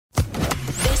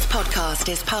podcast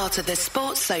is part of the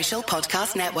Sports Social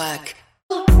Podcast Network.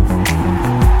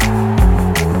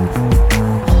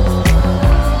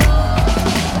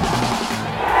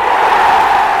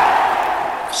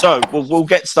 So we'll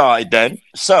get started then.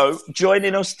 So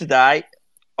joining us today,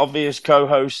 obvious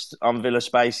co-host on Villa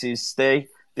Spaces, Steve.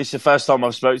 This is the first time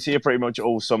I've spoke to you pretty much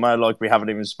all summer. Like we haven't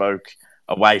even spoke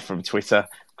away from Twitter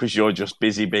because you're just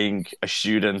busy being a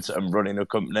student and running a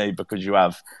company because you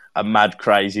have a mad,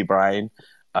 crazy brain.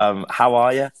 How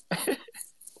are you?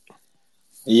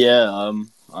 Yeah, I'm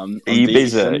Are you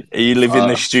decent. busy? Are you living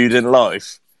the student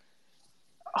life?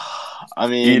 I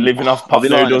mean, Are you living off I'll pot be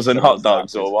lying noodles if I and said I hot was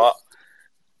dogs that or busy. what?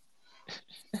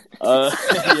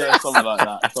 Yeah, something like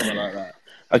that.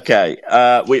 Okay.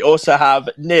 We also have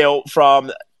Neil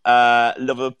from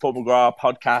Liverpool McGrath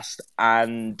podcast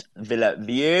and Villa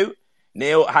View.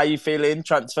 Neil, how you feeling?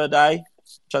 Transfer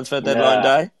deadline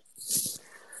day.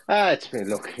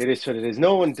 Look, it is what it is.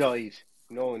 No one died.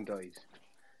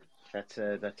 That's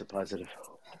a positive.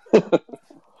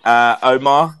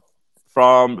 Omar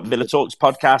from Villa Talks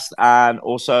podcast and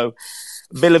also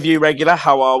Villa View regular.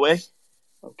 How are we?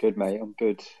 I'm good, mate. I'm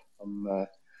good. I'm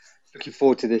looking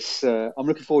forward to this. I'm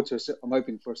hoping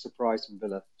for a surprise from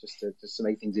Villa, just to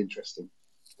make things interesting.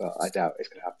 But I doubt it's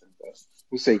going to happen. But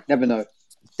we'll see. Never know.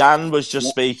 Dan was just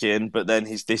speaking, but then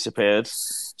he's disappeared.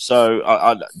 So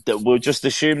we'll just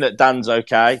assume that Dan's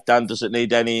okay. Dan doesn't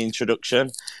need any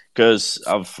introduction because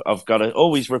I've got to.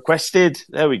 Oh, he's requested.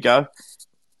 There we go.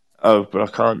 Oh, but I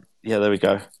can't. Yeah, there we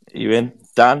go. Are you in,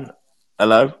 Dan?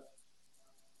 Hello,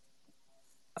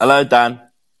 Dan.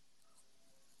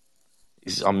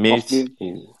 He's on mute. Get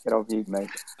off mute, mate.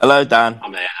 Hello, Dan.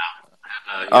 I'm here now.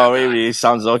 Oh, here he is.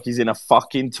 Sounds like he's in a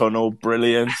fucking tunnel.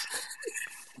 Brilliant.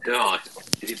 God,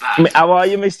 is he back? How are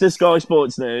you, Mr. Sky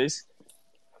Sports News?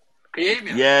 Can you hear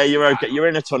me? Yeah, you're okay. You're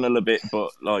in a tunnel a bit,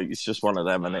 but like it's just one of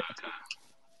them, isn't it?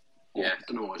 Yeah,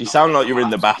 don't know what You sound like you're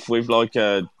in the bath with like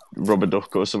a rubber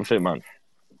duck or something, man.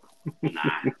 Nah,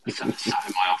 it's sat in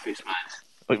my office,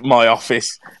 mate. Like my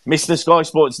office. Mr. Sky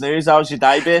Sports News, how's your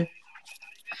day been?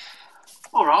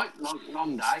 All right,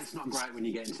 long day. It's not great when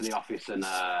you get into the office and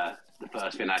the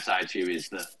first thing they say to you is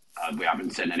that we haven't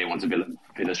sent anyone to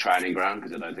Villa's training ground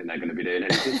because I don't think they're going to be doing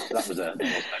anything. That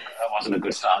wasn't a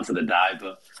good start to the day,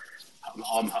 but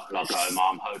I'm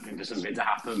hoping for something to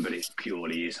happen, but it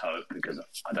purely is hope because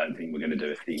I don't think we're going to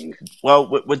do a thing. Well,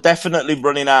 we're definitely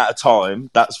running out of time.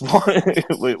 That's why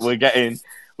we're getting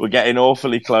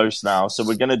awfully close now. So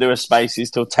we're going to do a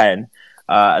Spaces till 10.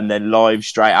 And then live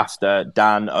straight after,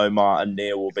 Dan, Omar and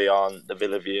Neil will be on the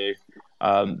Villa View.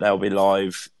 They'll be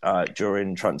live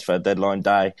during transfer deadline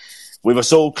day. With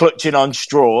us all clutching on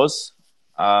straws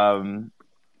on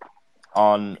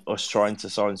us trying to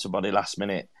sign somebody last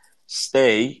minute.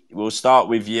 Steve, we'll start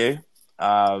with you.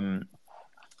 Thoughts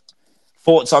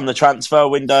on the transfer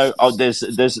window? Oh, there's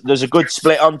a good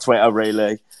split on Twitter,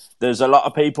 really. There's a lot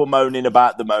of people moaning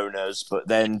about the moaners, but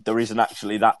then there isn't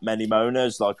actually that many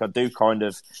moaners. Like I do kind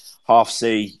of half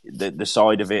see the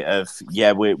side of it of,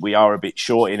 yeah, we are a bit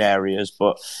short in areas,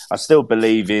 but I still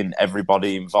believe in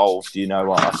everybody involved. You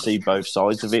know, I see both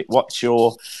sides of it. What's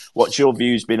your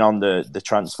views been on the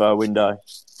transfer window?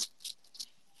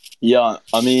 Yeah,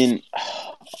 I mean,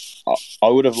 I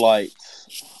would have liked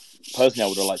a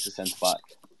centre back,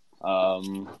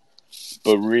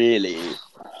 but really,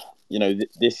 you know,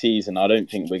 this season I don't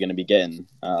think we're going to be getting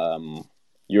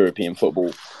European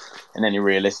football in any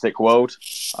realistic world.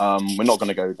 We're not going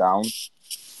to go down,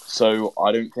 so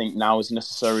I don't think now is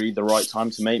necessarily the right time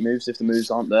to make moves if the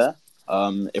moves aren't there.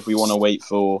 If we want to wait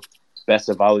for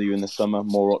better value in the summer,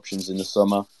 more options in the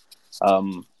summer,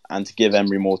 and to give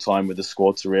Emery more time with the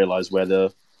squad to realise where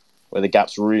the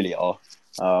gaps really are.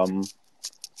 I'm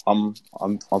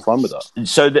fine with that.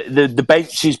 So the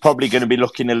bench is probably going to be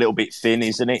looking a little bit thin,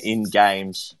 isn't it, in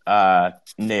games,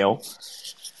 Neil?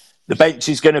 The bench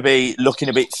is going to be looking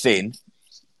a bit thin.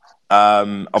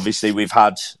 Obviously, we've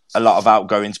had a lot of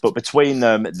outgoings, but between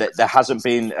them, there hasn't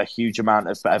been a huge amount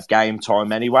of game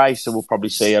time anyway, so we'll probably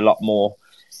see a lot more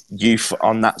youth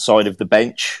on that side of the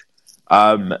bench.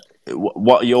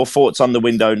 What are your thoughts on the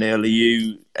window, Neil?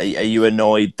 Are you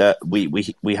annoyed that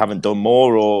we haven't done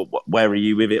more, or where are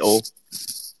you with it all?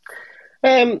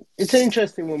 It's an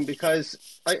interesting one because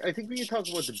I think when you talk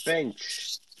about the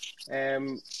bench,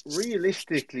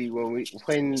 realistically, when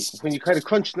you kind of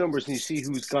crunch numbers and you see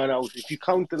who's gone out, if you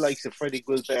count the likes of Freddie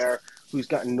Guilbert, who's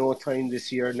gotten no time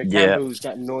this year, Nakamba, who's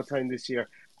gotten no time this year,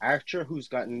 Archer, who's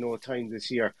gotten no time this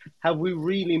year, have we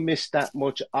really missed that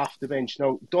much off the bench?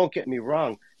 Now, don't get me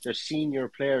wrong. They're senior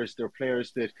players. They're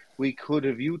players that we could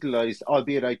have utilised,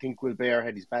 albeit I think Guilbert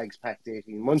had his bags packed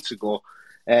 18 months ago.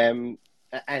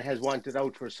 and has wanted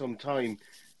out for some time.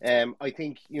 I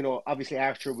think, obviously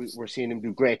Archer, we're seeing him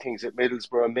do great things at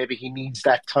Middlesbrough. Maybe he needs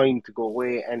that time to go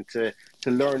away and to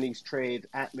learn his trade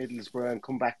at Middlesbrough and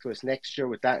come back to us next year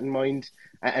with that in mind.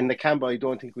 And Nakamba, I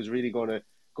don't think was really going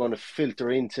to filter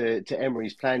into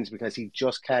Emery's plans, because he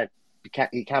just can't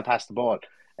pass the ball.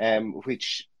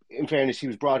 Which, in fairness, he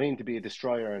was brought in to be a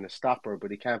destroyer and a stopper, but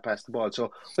he can't pass the ball.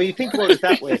 So when you think about it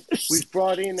that way, we've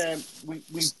brought in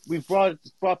we've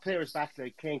brought players back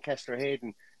like Kane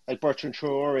Kessler-Hayden. Like Bertrand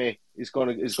Traore is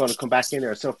going to come back in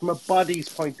there. So from a body's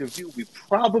point of view, we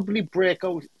probably break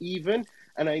out even.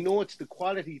 And I know it's the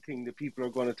quality thing that people are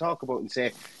going to talk about and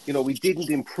say, we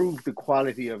didn't improve the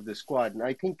quality of the squad. And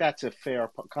I think that's a fair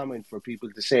comment for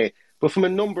people to say. But from a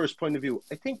numbers point of view,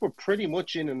 I think we're pretty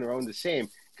much in and around the same,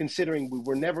 considering we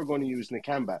were never going to use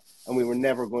Nakamba and we were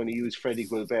never going to use Freddie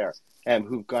Guilbert,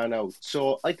 who've gone out.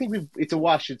 So I think it's a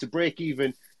wash. It's a break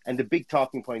even. And the big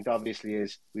talking point, obviously,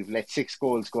 is we've let 6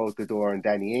 goals go out the door on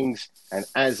Danny Ings. And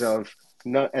as of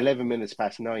 11 minutes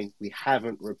past 9, we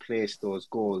haven't replaced those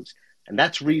goals. And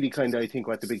that's really kind of, I think,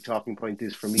 what the big talking point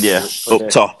is for me. Yeah, up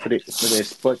top. For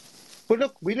this. But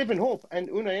look, we live in hope. And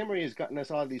Unai Emery has gotten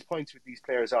us all these points with these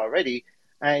players already.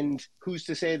 And who's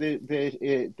to say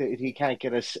that he can't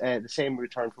get us the same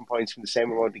return from points from the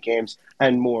same amount of games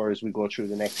and more as we go through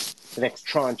the next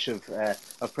tranche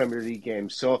of Premier League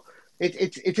games. So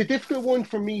it's a difficult one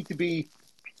for me to be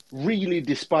really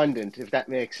despondent, if that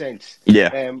makes sense.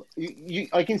 Yeah.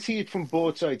 I can see it from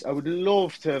both sides. I would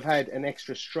love to have had an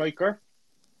extra striker.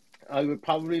 I would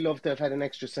probably love to have had an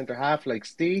extra centre half like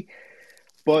Steve,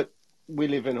 but we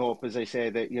live in hope, as I say,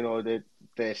 that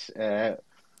that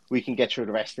we can get through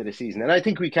the rest of the season, and I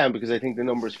think we can, because I think the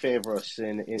numbers favour us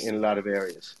in a lot of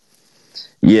areas.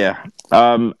 Yeah,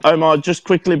 Omar. Just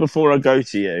quickly before I go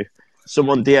to you,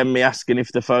 someone DM'd me asking if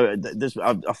the photo.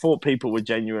 I thought people were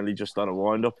genuinely just on a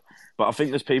wind up, but I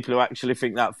think there's people who actually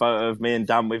think that photo of me and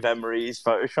Dan with Emery is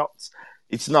photoshopped.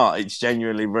 It's not. It's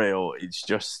genuinely real. It's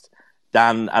just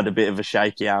Dan had a bit of a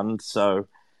shaky hand, so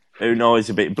Unai's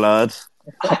a bit blurred.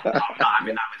 I'm not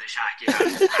having that with a shaky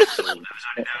hand at all.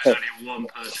 There was only one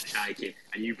person shaking,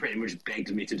 and you pretty much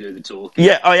begged me to do the talking.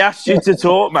 Yeah, I asked you to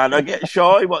talk, man. I get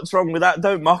shy. What's wrong with that?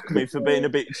 Don't mock me for being a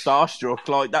bit starstruck.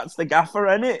 Like, that's the gaffer,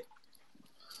 innit?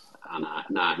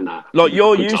 No. Like,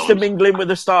 you're used to mingling with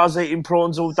the stars eating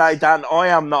prawns all day, Dan. I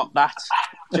am not that.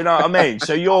 Do you know what I mean?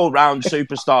 So you're around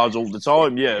superstars all the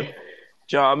time, you.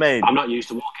 Do you know what I mean? I'm not used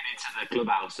to walking into the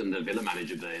clubhouse and the Villa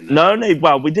manager being there. No,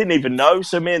 well, we didn't even know.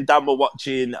 So me and Dan were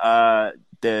watching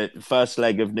the first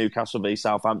leg of Newcastle v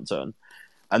Southampton,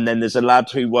 and then there's a lad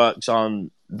who works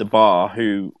on the bar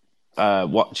who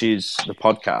watches the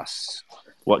podcasts,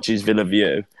 watches Villa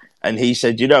View, and he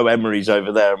said, Emery's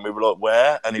over there, and we were like,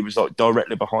 where? And he was like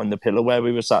directly behind the pillar where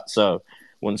we were sat. So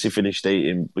once he finished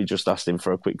eating, we just asked him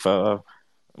for a quick photo,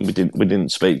 and we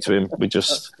didn't speak to him.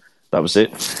 That was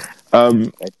it.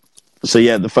 So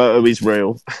yeah, the photo is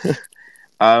real.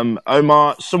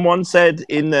 Omar, someone said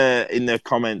in the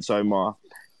comments, Omar,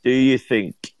 do you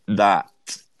think that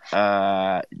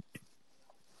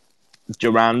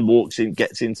Duran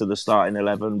gets into the starting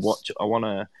 11?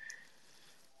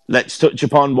 Let's touch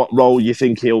upon what role you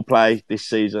think he'll play this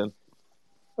season.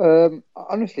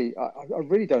 Honestly, I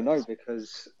really don't know,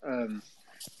 because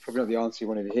probably not the answer you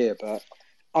wanted to hear, but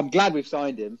I'm glad we've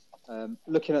signed him.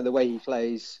 Looking at the way he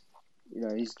plays,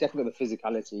 he's definitely got the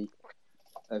physicality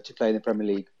to play in the Premier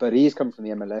League, but he is coming from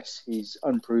the MLS. He's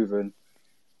unproven.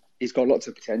 He's got lots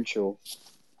of potential.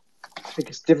 I think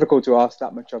it's difficult to ask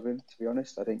that much of him, to be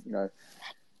honest. I think,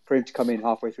 for him to come in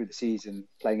halfway through the season,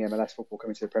 playing MLS football,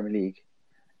 coming to the Premier League,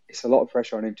 it's a lot of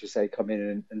pressure on him to say, come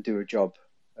in and do a job.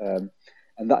 And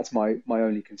that's my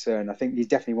only concern. I think he's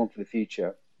definitely one for the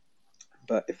future.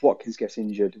 But if Watkins gets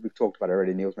injured, we've talked about it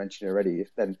already, Neil's mentioned it already,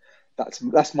 then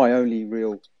that's my only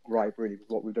real gripe, really, with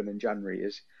what we've done in January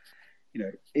is,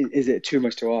 is it too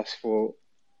much to ask for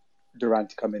Duran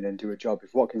to come in and do a job?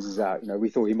 If Watkins is out, we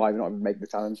thought he might not make the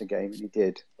Southampton game, and he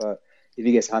did. But if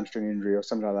he gets a hamstring injury or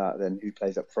something like that, then who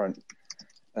plays up front?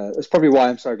 That's probably why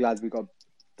I'm so glad we got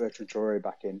Bertrand Traore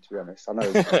back in, to be honest. I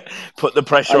know. Put the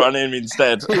pressure on him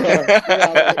instead.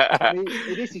 At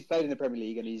least he's played in the Premier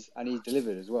League, and he's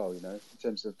delivered as well, in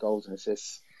terms of goals and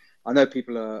assists. I know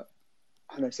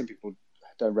some people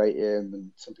don't rate him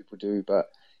and some people do, but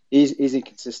he's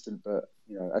inconsistent. But,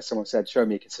 as someone said, show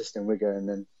me a consistent winger and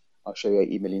then I'll show you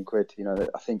 80 million quid.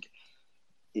 I think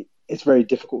it's very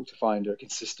difficult to find a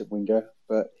consistent winger,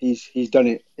 but he's done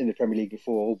it in the Premier League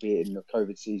before, albeit in the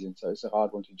COVID season, so it's a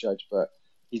hard one to judge, but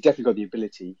he's definitely got the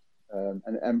ability.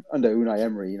 And under Unai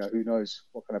Emery, who knows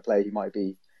what kind of player he might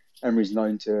be. Emery's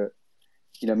known to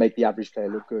make the average player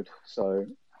look good. So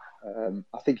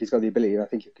I think he's got the ability. I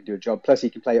think he can do a job. Plus, he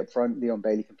can play up front. Leon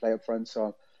Bailey can play up front.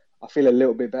 So I feel a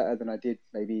little bit better than I did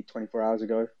maybe 24 hours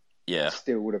ago. Yeah. I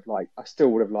still would have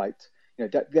liked,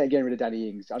 getting rid of Danny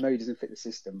Ings. I know he doesn't fit the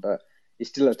system, but he's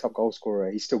still a top goal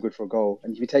scorer. He's still good for a goal.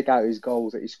 And if you take out his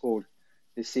goals that he scored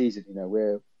this season,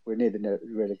 we're near the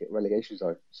relegation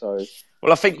zone. So,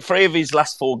 well, I think 3 of his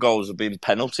last 4 goals have been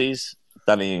penalties.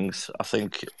 Danny Ings, I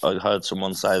think I heard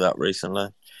someone say that recently.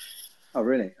 Oh,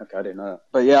 really? Okay, I didn't know that.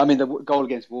 But yeah, I mean, the goal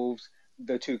against Wolves,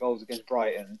 the 2 goals against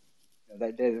Brighton,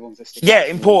 they're the ones that stick out. Yeah,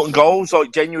 important goals,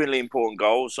 like genuinely important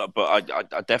goals. But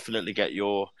I definitely get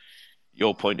your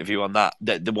point of view on that.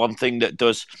 The one thing that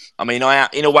does, I mean,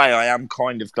 in a way, I am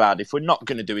kind of glad if we're not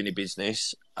going to do any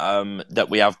business, that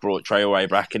we have brought Traoré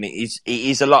back, and it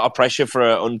is a lot of pressure for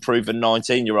an unproven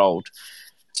 19-year-old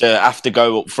to have to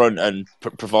go up front and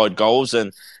provide goals,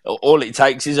 and all it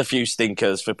takes is a few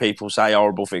stinkers for people to say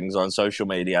horrible things on social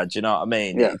media. Do you know what I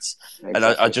mean? Yeah, exactly. And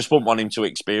I just wouldn't want him to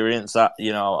experience that.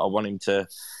 I want him to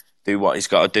do what he's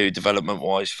got to do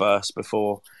development-wise first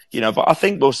before, but I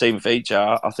think we'll see him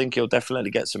feature. I think he'll definitely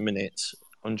get some minutes,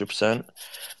 100%.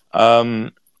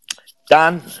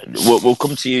 Dan, we'll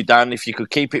come to you, Dan. If you could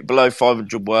keep it below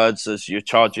 500 words, as you're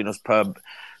charging us per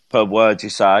word, you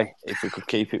say. If we could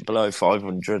keep it below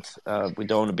 500, we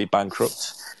don't want to be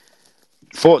bankrupt.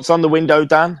 Thoughts on the window,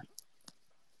 Dan?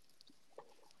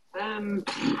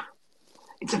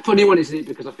 It's a funny one, isn't it?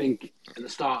 Because I think at the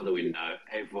start of the window,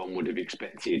 everyone would have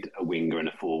expected a winger and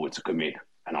a forward to come in.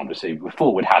 And obviously, the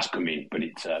forward has come in, but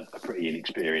it's a pretty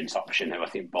inexperienced option who I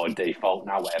think by default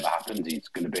now, whatever happens, he's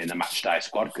going to be in the matchday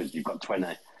squad because you've got 20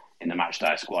 in the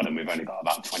matchday squad and we've only got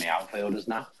about 20 outfielders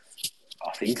now.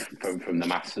 I think, from the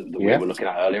maths that we were looking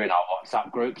at earlier in our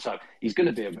WhatsApp group. So he's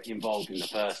going to be involved in the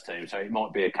first team. So it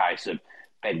might be a case of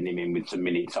bedding him in with some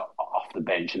minutes off the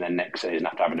bench, and then next season,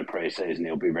 after having a pre-season,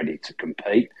 he'll be ready to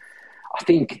compete. I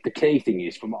think the key thing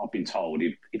is, from what I've been told,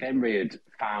 if Emery had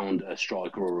found a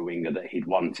striker or a winger that he'd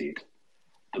wanted,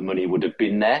 the money would have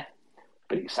been there.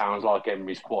 But it sounds like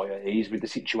Emery's quite at ease with the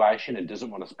situation and doesn't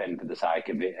want to spend for the sake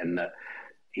of it, and that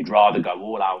he'd rather go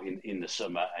all out in the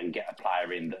summer and get a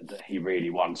player in that he really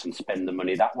wants and spend the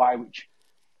money that way, which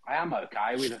I am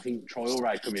okay with. I think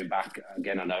Traoré coming back,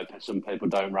 again, I know some people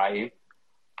don't rate him.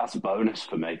 That's a bonus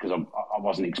for me because I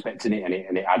wasn't expecting it,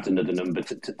 and it adds another number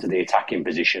to the attacking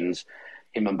positions.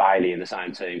 Him and Bailey in the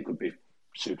same team could be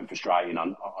super frustrating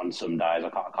on some days. I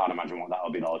can't imagine what that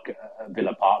would be like at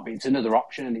Villa Park, but it's another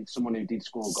option, and it's someone who did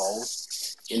score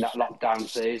goals in that lockdown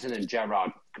season, and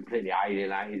Gerrard completely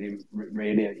alienated him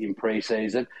really in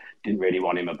pre-season. Didn't really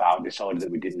want him about, decided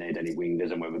that we didn't need any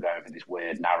wingers and we were going for this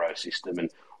weird narrow system,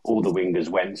 and all the wingers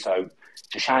went. So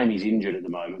it's a shame he's injured at the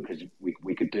moment because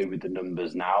we could do with the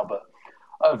numbers now, but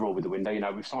overall with the window,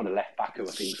 we've signed a left back who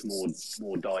I think is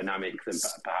more dynamic than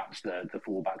perhaps the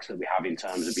full-backs that we have, in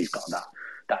terms of he's got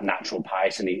that natural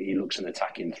pace and he looks an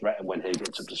attacking threat, and when he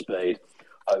gets up to speed,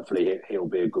 hopefully he'll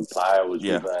be a good player. I was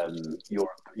with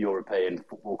European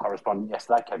football correspondent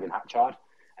yesterday, Kevin Hatchard,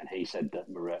 and he said that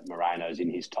Moreno's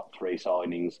in his top 3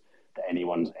 signings that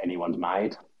anyone's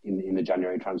made in the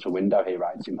January transfer window. He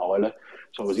rates him highly.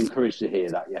 So I was encouraged to hear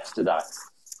that yesterday.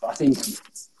 But I think,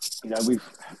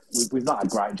 we've not had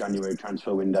great January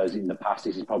transfer windows in the past.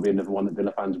 This is probably another one that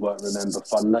Villa fans won't remember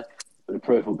fondly. But the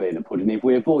proof will be in the pudding. If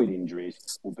we avoid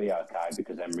injuries, we'll be okay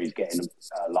because Emery's getting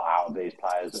a lot out of these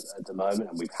players at the moment,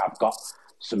 and we have got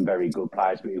some very good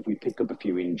players. But if we pick up a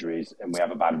few injuries and we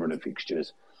have a bad run of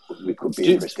fixtures, we could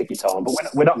be in for a sticky time. But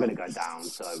we're not going to go down.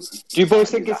 So, do you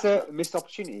boys think it's a missed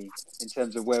opportunity in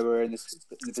terms of where we're in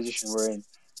the position we're in,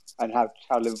 and how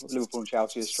Liverpool and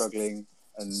Chelsea are struggling,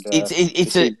 and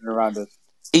it's around us?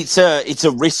 It's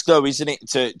a risk though, isn't it?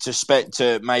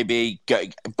 To maybe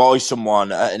buy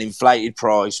someone at an inflated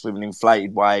price with an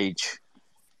inflated wage,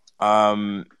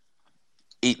 and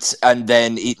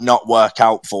then it not work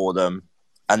out for them,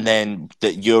 and then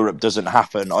that Europe doesn't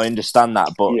happen. I understand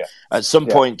that, but at some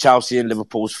point, Chelsea and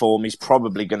Liverpool's form is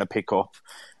probably going to pick up,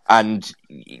 and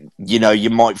you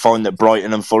might find that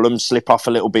Brighton and Fulham slip off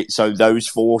a little bit, so those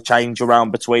 4 change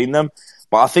around between them.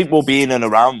 But I think we'll be in and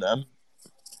around them.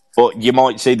 But you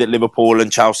might see that Liverpool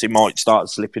and Chelsea might start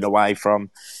slipping away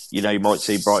from, you might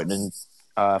see Brighton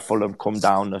and Fulham come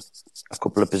down a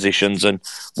couple of positions, and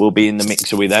we'll be in the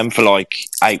mixer with them for like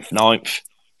 8th, 9th.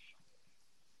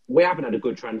 We haven't had a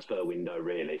good transfer window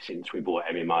really since we bought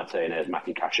Emi Martinez,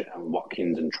 Matty Cashett and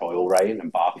Watkins and Traoré and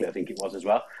Barkley, I think it was as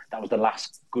well. That was the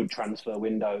last good transfer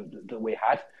window that we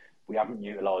had. we haven't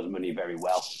utilised money very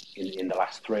well in the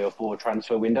last 3 or 4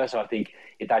 transfer windows. So I think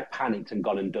if they'd panicked and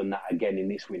gone and done that again in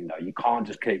this window, you can't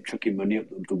just keep chucking money up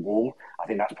the wall. I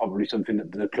think that's probably something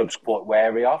that the club's quite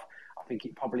wary of. I think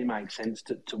it probably makes sense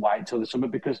to wait till the summer,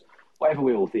 because whatever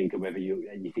we all think, and whether you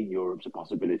think Europe's a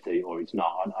possibility or it's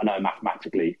not, I know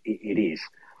mathematically it is.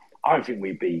 I don't think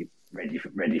we'd be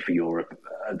ready for Europe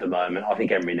at the moment. I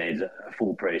think Emery needs a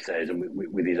full pre-season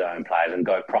with his own players and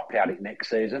go properly at it next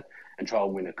season and try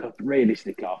and win a cup.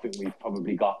 Realistically, I think we've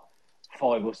probably got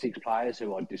 5 or 6 players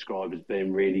who I'd describe as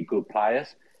being really good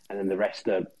players, and then the rest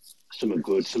are, some are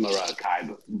good, some are okay,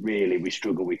 but really we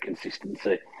struggle with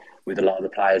consistency with a lot of the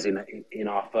players in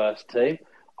our first team.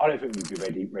 I don't think we'd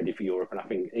be ready for Europe, and I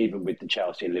think even with the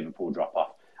Chelsea and Liverpool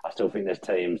drop-off, I still think there's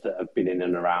teams that have been in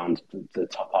and around the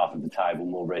top half of the table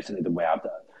more recently than we have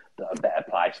that are better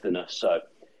placed than us. So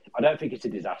I don't think it's a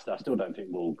disaster. I still don't think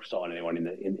we'll sign anyone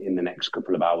in the next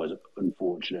couple of hours,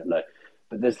 unfortunately.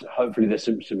 But hopefully there's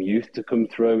some youth to come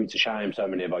through. It's a shame so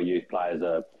many of our youth players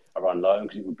are on loan,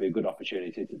 because it would be a good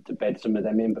opportunity to bed some of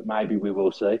them in. But maybe we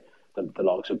will see the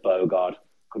likes of Bogard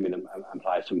come in and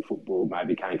play some football.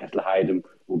 Maybe Kane Kessler-Hayden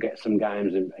will get some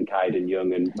games, and Caden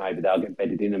Young, and maybe they'll get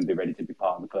bedded in and be ready to be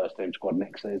part of the first team squad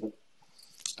next season.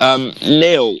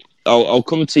 Neil, I'll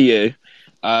come to you.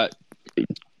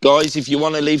 Guys, if you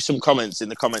want to leave some comments in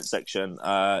the comment section,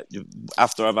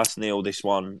 after I've asked Neil this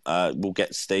one, we'll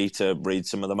get Steve to read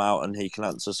some of them out and he can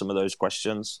answer some of those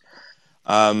questions.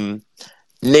 Neil,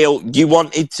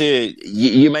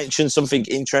 you mentioned something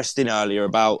interesting earlier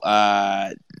about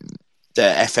the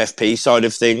FFP side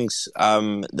of things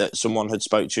that someone had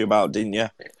spoke to you about, didn't you?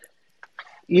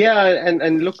 Yeah,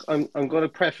 and look, I'm going to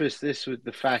preface this with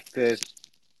the fact that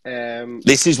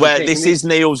this is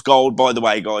Neil's gold, by the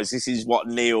way, guys. This is what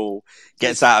Neil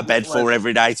gets out of bed for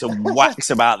every day, to wax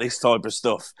about this type of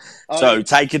stuff. So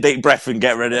take a deep breath and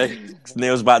get ready.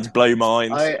 Neil's about to blow your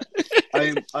mind.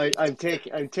 I'm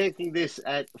taking this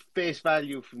at face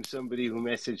value from somebody who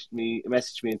messaged me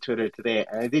on Twitter today,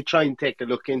 and I did try and take a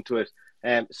look into it.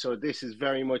 So this is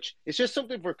very much, it's just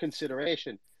something for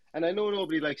consideration. And I know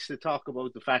nobody likes to talk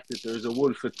about the fact that there's a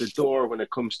wolf at the door when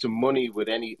it comes to money with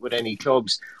any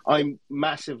clubs. I'm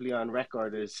massively on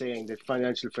record as saying that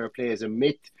financial fair play is a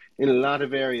myth in a lot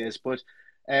of areas, but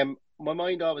my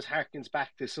mind always harkens back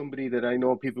to somebody that I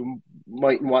know people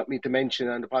might want me to mention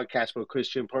on the podcast, but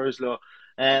Christian Purslow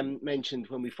mentioned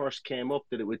when we first came up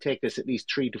that it would take us at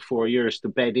least 3 to 4 years to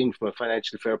bed in from a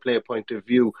financial fair play point of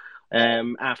view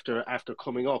after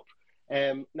coming up.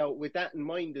 Now, with that in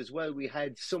mind as well, we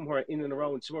had somewhere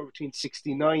between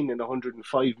 69 and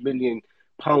 105 million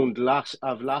pound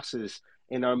losses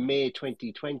in our May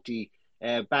 2020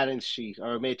 balance sheet,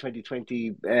 or May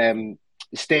 2020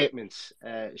 statements,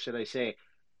 should I say.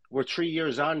 We're 3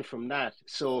 years on from that.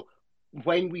 So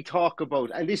when we talk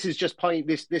about, and this is just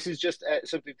this is just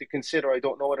something to consider. I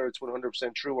don't know whether it's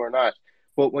 100% true or not,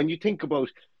 but when you think about,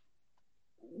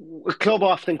 a club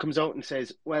often comes out and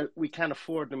says, well, we can't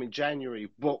afford them in January,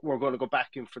 but we're going to go back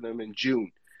in for them in June.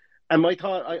 And my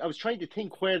thought, I was trying to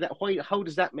think how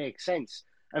does that make sense?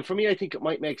 And for me, I think it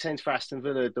might make sense for Aston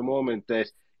Villa at the moment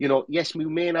that, yes, we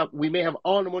may have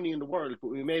all the money in the world, but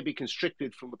we may be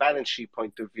constricted from a balance sheet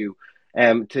point of view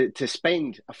to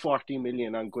spend a 40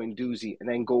 million on Guendouzi and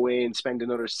then go away and spend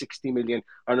another 60 million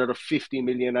or another 50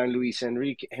 million on Luis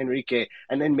Enrique,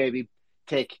 and then maybe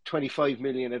take 25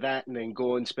 million of that and then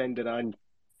go and spend it on,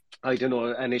 I don't know,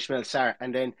 an Ismail Sarr,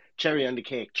 and then cherry on the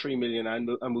cake, 3 million on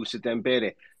Moussa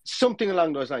Dembele. Something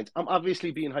along those lines. I'm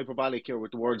obviously being hyperbolic here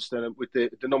with the words, with the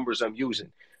numbers I'm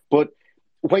using. But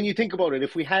when you think about it,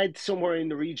 if we had somewhere in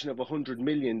the region of 100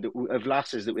 million of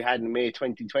losses that we had in May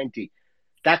 2020,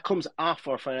 that comes off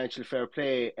our financial fair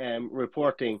play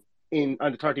reporting on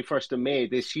the 31st of May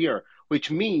this year,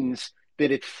 which means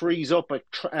that it frees up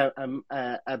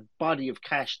a body of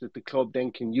cash that the club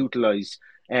then can utilise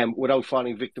without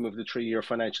falling victim of the 3-year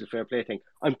financial fair play thing.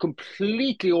 I'm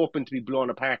completely open to be blown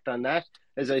apart on that,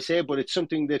 as I say, but it's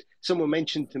something that someone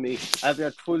mentioned to me. I haven't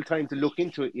had full time to look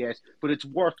into it yet, but it's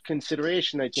worth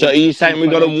consideration, I think. So are you saying we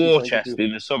got a war chest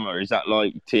in the summer? Is that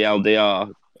like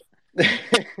TLDR?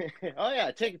 Oh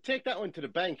yeah, take that one to the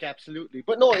bank, absolutely.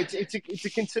 But no, it's a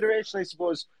consideration, I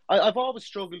suppose. I've always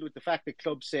struggled with the fact that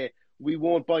clubs say we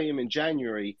won't buy him in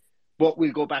January, but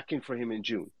we'll go back in for him in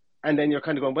June. And then you're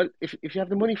kind of going, well, if you have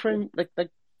the money for him, like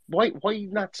why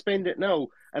not spend it now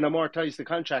and amortize the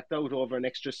contract out over an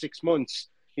extra 6 months?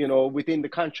 Within the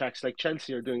contracts like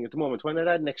Chelsea are doing at the moment. Why not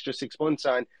add an extra 6 months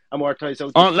on, amortize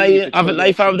out? Haven't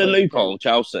they found a loophole,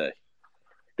 Chelsea?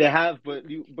 They have, but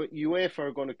UEFA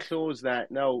are going to close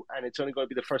that now, and it's only going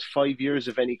to be the first 5 years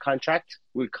of any contract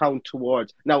will count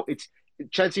towards. Now,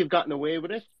 Chelsea have gotten away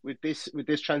with it with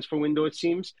this transfer window, it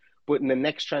seems. But in the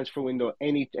next transfer window,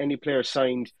 any player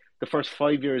signed, the first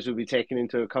 5 years will be taken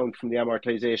into account from the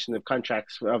amortization of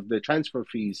contracts of the transfer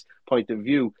fees point of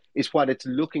view. Is what it's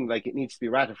looking like. It needs to be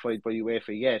ratified by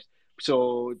UEFA yet.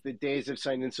 So the days of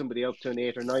signing somebody up to an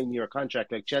 8 or 9 year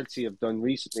contract like Chelsea have done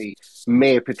recently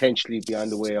may potentially be on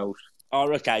the way out.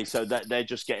 Oh, okay. So they're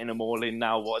just getting them all in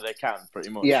now what they can, pretty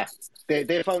much. Yeah.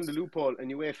 They found the loophole,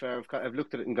 and UEFA have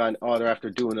looked at it and gone, oh, they're after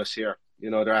doing us here.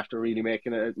 They're after really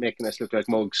making us look like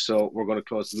mugs, so we're going to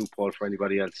close the loophole for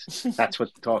anybody else. That's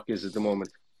what the talk is at the moment.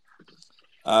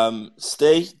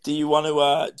 Steve, do you want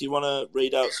to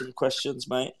read out some questions,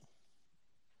 mate?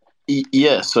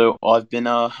 Yeah, so I've been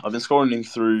scrolling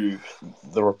through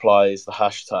the replies, the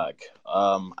hashtag,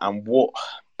 and what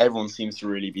everyone seems to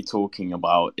really be talking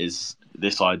about is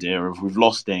this idea of we've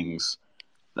lost Ings.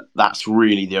 That's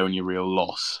really the only real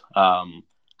loss, and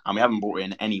we haven't brought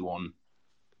in anyone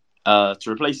to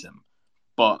replace him.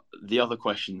 But the other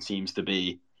question seems to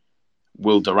be,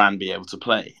 will Duran be able to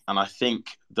play? And I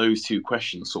think those two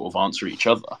questions sort of answer each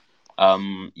other.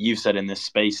 You've said in this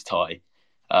space, Ty,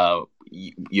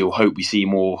 you'll hope we see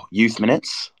more youth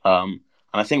minutes. And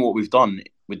I think what we've done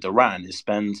with Duran is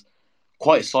spend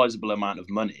quite a sizable amount of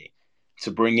money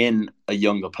to bring in a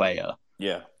younger player.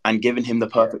 Yeah. And giving him the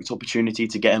perfect opportunity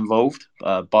to get involved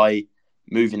by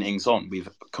moving Ings on. We've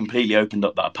completely opened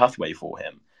up that pathway for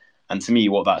him. And to me,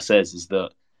 what that says is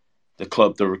that the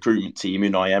club, the recruitment team,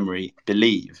 Unai Emery,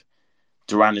 believe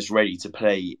Duran is ready to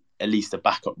play at least a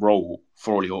backup role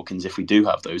for Ollie Hawkins if we do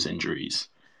have those injuries.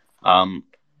 I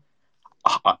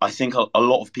think a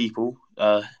lot of people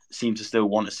seem to still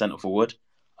want a centre forward.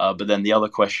 But then the other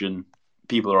question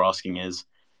people are asking is,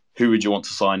 who would you want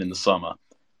to sign in the summer?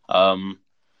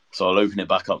 So I'll open it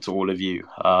back up to all of you.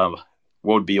 What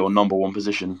would be your number one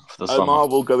position for the summer? Omar,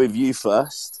 we'll go with you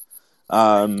first.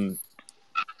 I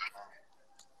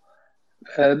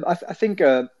think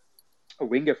a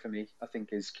winger for me, I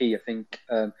think, is key. I think,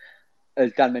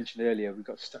 as Dan mentioned earlier, we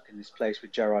got stuck in this place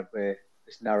with Gerrard where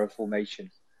this narrow formation,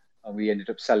 and we ended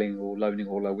up selling or loaning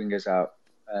all our wingers out.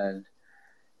 And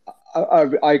I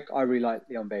really like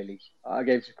Leon Bailey. I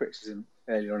gave some criticism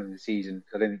earlier on in the season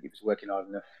because I didn't think he was working hard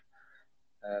enough.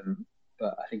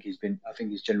 But I think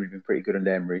he's generally been pretty good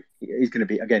under Emery. He's going to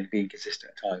be, again, being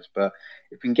consistent at times. But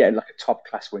if we can get like a top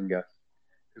class winger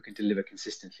who can deliver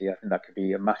consistently, I think that could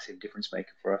be a massive difference maker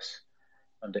for us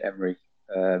under Emery.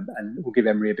 And will give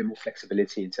Emery a bit more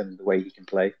flexibility in terms of the way he can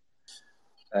play.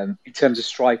 In terms of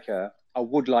striker, I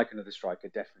would like another striker,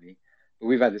 definitely. But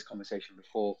we've had this conversation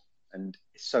before, and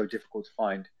it's so difficult to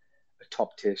find a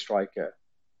top tier striker.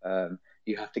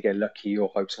 You have to get lucky or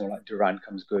hope someone like Duran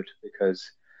comes good,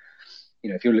 because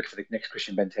if you're looking for the next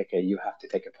Christian Benteke, you have to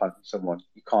take a punt on someone.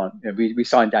 You can't. We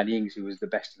signed Danny Ings, who was the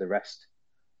best of the rest.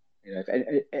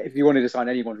 If you wanted to sign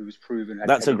anyone who was proven,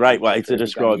 that's a great way to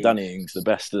describe Danny Ings, the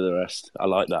best of the rest. I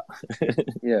like that.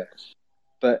 Yeah,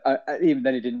 but even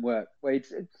then it didn't work. Well, it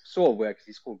sort of worked because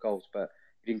he scored goals, but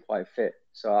he didn't quite fit.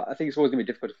 So I think it's always going to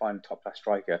be difficult to find a top class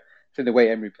striker. I think the way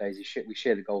Emery plays, we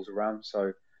share the goals around.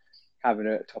 So having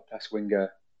a top class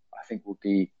winger, I think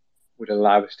would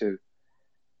allow us to,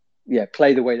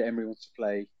 play the way that Emery wants to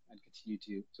play and continue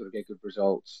to sort of get good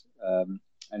results.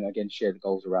 And again, share the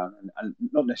goals around. And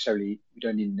not necessarily, we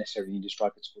don't necessarily need a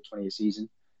striker to score 20 a season,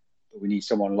 but we need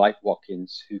someone like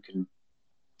Watkins who can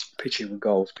pitch in with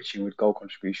goals, pitch in with goal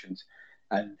contributions,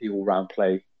 and the all-round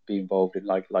play be involved in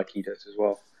like he does as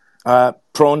well.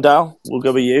 Prawndale, we'll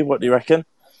go with you. What do you reckon?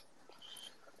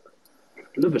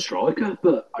 Another striker,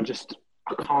 but I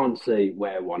can't see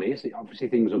where one is. Obviously,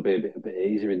 things will be a bit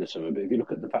easier in the summer, but if you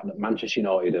look at the fact that Manchester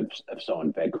United have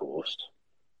signed Weghorst,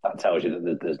 that tells you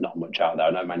that there's not much out there. I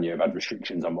know Man U have had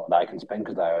restrictions on what they can spend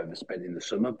because they overspent in the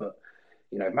summer, but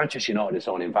if Manchester United are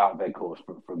signing Wout Weghorst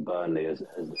from Burnley as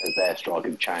their striker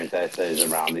to change their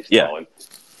season around this time,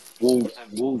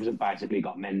 Wolves have basically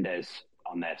got Mendes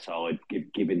on their side,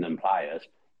 giving them players.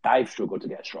 They've struggled to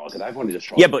get a striker. They've wanted a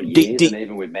striker for years, and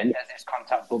even with Mendes'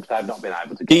 contact books, they've not been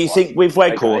able to get Do you think with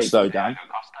Weghorst, though, Dan?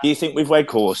 Do you think with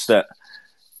Weghorst that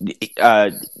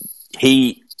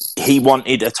he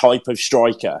wanted a type of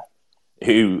striker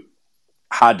who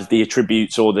had the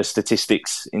attributes or the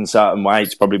statistics in certain ways?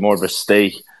 It's probably more of a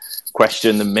Steve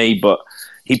question than me, but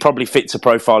he probably fits a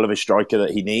profile of a striker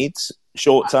that he needs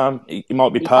short term. He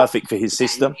might be perfect for his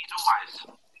system.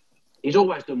 He's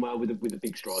always done well with a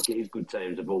big striker. His good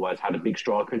teams have always had a big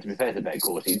striker. And to be fair to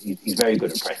Weghorst, he's very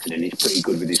good at pressing and he's pretty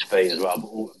good with his feet as well.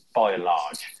 But by and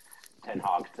large, Ten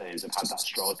Hag teams have had that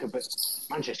striker, but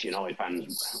Manchester United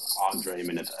fans aren't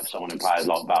dreaming of someone who plays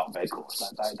like Wout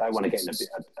Weghorst. They want to get in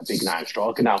a big name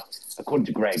striker. Now, according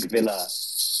to Greg, Villa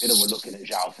were looking at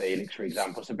João Felix, for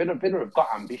example. So Villa have got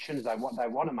ambitions. They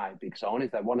want to make big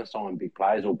signings. They want to sign big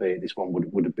players, albeit this one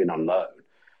would have been on loan.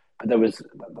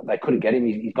 But they couldn't get him.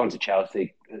 He's gone to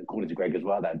Chelsea, according to Greg as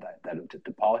well. They looked at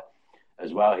Depay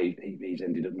as well. He's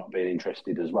ended up not being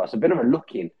interested as well. So a bit of a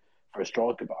looking for a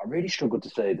striker, but I really struggle to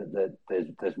say that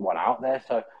there's one out there.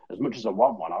 So as much as I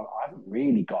want one, I haven't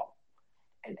really got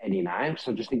any names.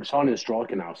 So I just think signing a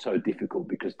striker now is so difficult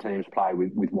because teams play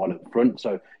with one up front.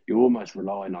 So you're almost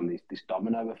relying on this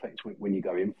domino effect when you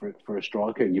go in for a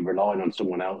striker, and you're relying on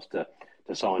someone else to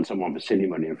sign someone for silly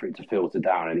money and for it to filter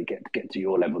down and it get to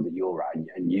your level that you're at,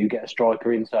 and you get a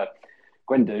striker in. So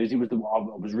Guendouzi was I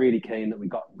was really keen that we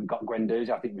got Guendouzi.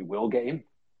 I think we will get him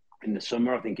in the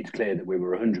summer. I think it's clear that we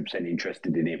were 100%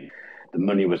 interested in him. The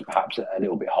money was perhaps a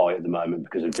little bit high at the moment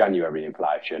because of January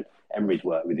inflation. Emery's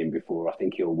worked with him before. I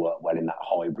think he'll work well in that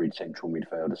hybrid central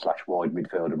midfielder / wide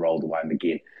midfielder role, the way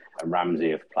McGinn and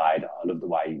Ramsey have played. I love the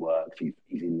way he works.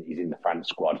 He's in the France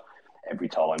squad every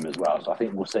time as well. So I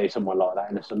think we'll see someone like that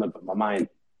in the summer. But my main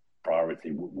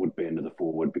priority would be another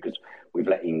forward because we've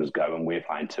let Ings go and we're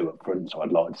playing two up front. So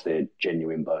I'd like to see a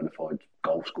genuine bona fide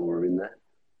goal scorer in there.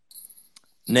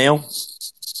 Neil?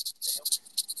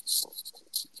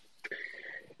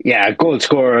 Yeah, goal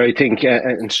scorer, I think,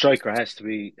 and striker has to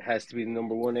be the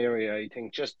number one area. I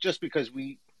think just because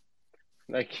we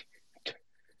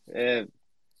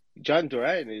John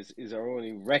Duran is our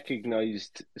only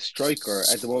recognised striker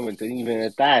at the moment, and even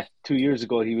at that, 2 years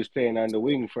ago he was playing on the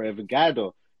wing for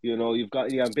Evigado. You know, you've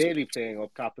got Ian Bailey playing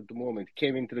up top at the moment. He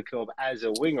came into the club as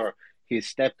a winger. His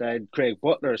stepdad Craig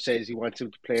Butler says he wants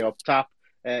him to play up top.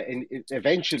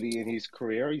 Eventually in his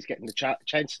career, he's getting the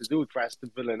chance to do it for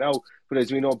Aston Villa now. But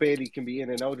as we know, Bailey can be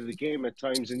in and out of the game at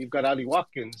times, and you've got Ali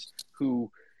Watkins, who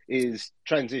is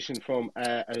transitioned from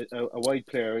a wide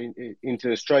player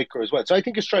into a striker as well. So I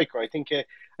think a striker. I think a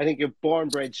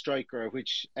born-bred striker,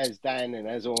 which, as Dan and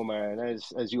as Omar and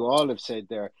as you all have said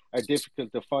there, are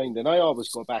difficult to find. And I always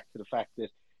go back to the fact that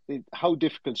how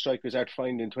difficult strikers are to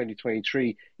find in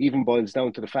 2023 even boils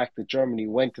down to the fact that Germany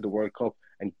went to the World Cup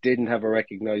and didn't have a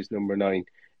recognised number 9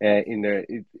 in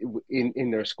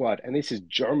their squad. And this is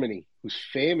Germany, who's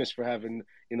famous for having,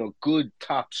 you know, good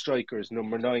top strikers,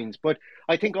 number 9s. But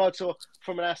I think also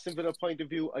from an Aston Villa point of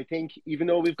view, I think even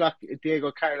though we've got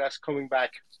Diego Carlos coming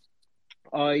back,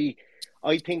 I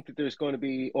think that there's going to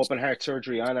be open heart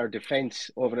surgery on our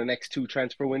defence over the next 2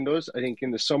 transfer windows. I think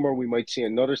in the summer we might see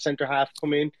another centre half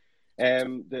come in.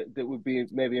 That would be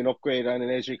maybe an upgrade on an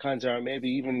Ezri Konsa, or maybe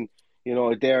even, you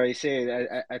know, dare I say,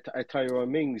 a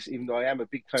Tyrone Mings. Even though I am a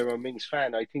big Tyrone Mings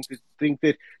fan, I think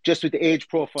that just with the age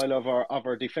profile of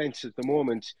our defence at the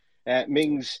moment,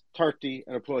 Mings 30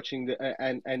 and approaching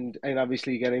and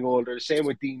obviously getting older. Same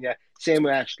with Digne, same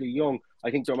with Ashley Young. I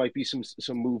think there might be some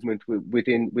movement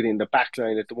within the back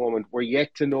line at the moment. We're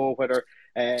yet to know whether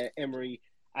Emery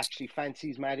actually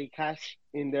fancies Matty Cash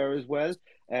in there as well.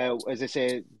 As I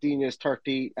say, Digne is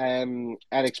 30.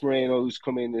 Alex Moreno, who's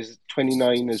come in, is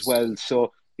 29 as well.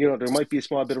 So, you know, there might be a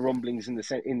small bit of rumblings in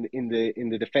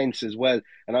the defence as well.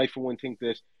 And I, for one, think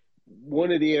that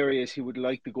one of the areas he would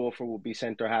like to go for would be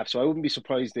centre half. So I wouldn't be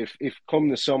surprised if come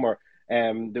the summer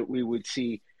that we would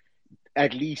see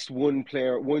at least one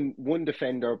player, one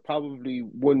defender, probably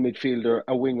one midfielder,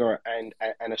 a winger, and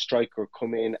a striker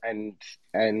come in,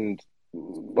 and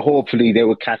hopefully they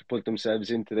will catapult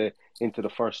themselves into the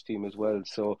first team as well.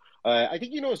 So I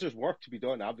think, you know, there's work to be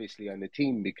done obviously on the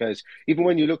team, because even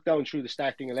when you look down through the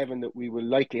starting 11 that we will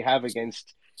likely have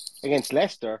against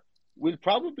Leicester, we'll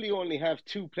probably only have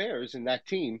 2 players in that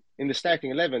team in the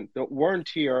starting 11 that weren't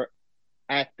here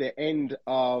at the end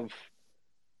of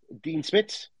Dean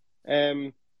Smith's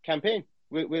campaign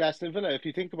with Aston Villa. If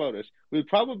you think about it, we'll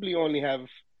probably only have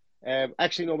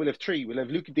we'll have 3. We'll have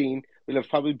Luca Dean, we'll have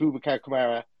probably Boubacar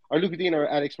Kamara, or Luca Dean or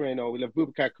Alex Moreno. We'll have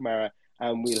Boubacar Kamara,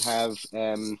 and we'll have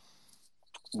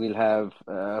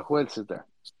who else is there?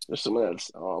 There's someone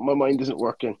else. Oh, my mind isn't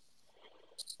working.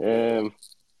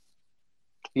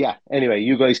 Yeah, anyway,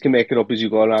 you guys can make it up as you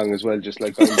go along as well, just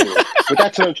like I do. But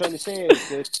that's what I'm trying to say, is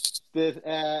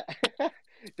that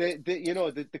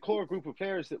the core group of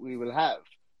players that we will have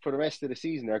for the rest of the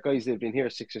season are guys that have been here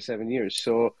 6 or 7 years,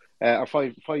 so or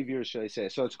 5 years, should I say?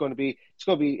 So it's going to be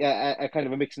a kind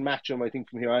of a mix and match, I think,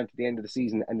 from here on to the end of the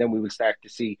season, and then we will start to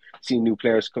see new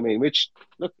players come in. Which,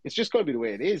 look, it's just going to be the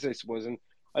way it is, I suppose. And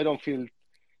I don't feel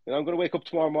And I'm going to wake up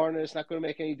tomorrow morning. It's not going to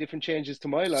make any different changes to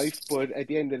my life. But at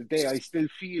the end of the day, I still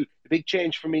feel the big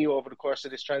change for me over the course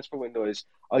of this transfer window is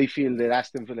I feel that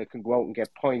Aston Villa can go out and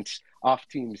get points off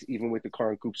teams, even with the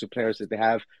current groups of players that they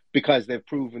have, because they've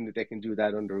proven that they can do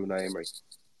that under Unai Emery.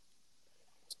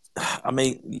 I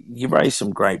mean, you raised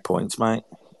some great points, mate.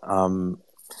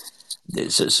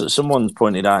 So someone's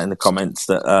pointed out in the comments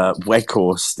that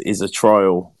Weghorst is a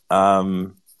trial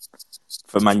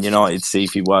for Man United, see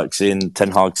if he works in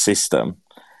Ten Hag's system,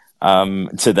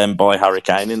 to then buy Harry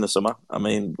Kane in the summer. I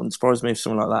mean, wouldn't surprise me if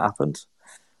something like that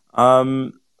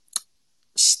happened.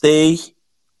 Steve,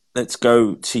 let's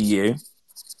go to you.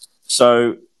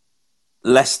 So,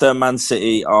 Leicester, Man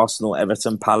City, Arsenal,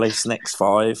 Everton, Palace, next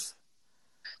 5.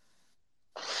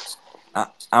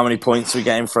 How many points are we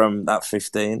getting from that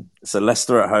 15? So,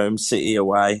 Leicester at home, City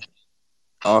away,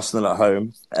 Arsenal at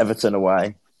home, Everton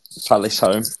away, Palace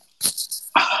home.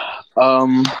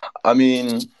 I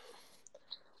mean,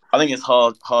 I think it's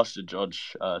harsh to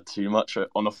judge too much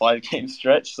on a 5-game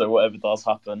stretch. So whatever does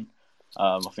happen,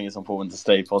 I think it's important to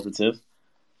stay positive.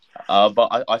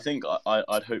 But I think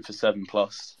I'd hope for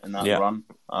 7+ in that run.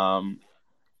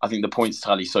 I think the points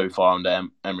tally so far under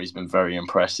Emery's been very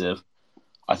impressive.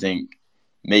 I think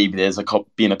maybe there's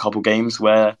been a couple games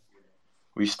where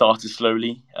we've started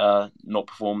slowly, not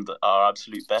performed at our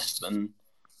absolute best, and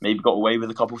maybe got away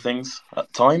with a couple things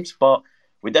at times, but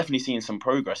we're definitely seeing some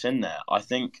progress in there. I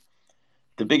think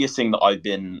the biggest thing that I've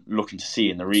been looking to see,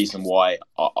 and the reason why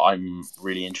I'm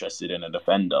really interested in a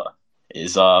defender,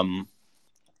 is I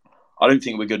don't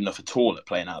think we're good enough at all at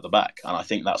playing out of the back, and I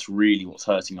think that's really what's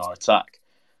hurting our attack.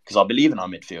 Because I believe in our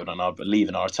midfield and I believe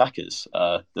in our attackers.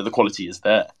 That the quality is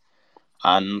there.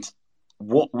 And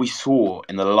what we saw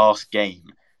in the last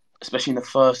game, especially in the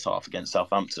first half against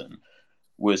Southampton,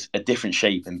 was a different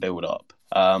shape and build-up.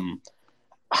 And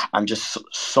just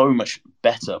so much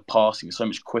better passing, so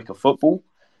much quicker football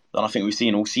than I think we've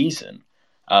seen all season.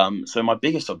 So my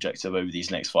biggest objective over these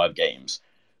next 5 games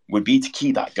would be to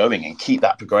keep that going and keep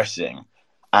that progressing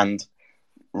and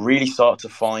really start to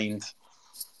find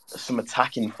some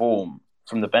attacking form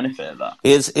from the benefit of that.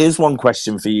 Here's one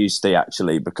question for you, Steve,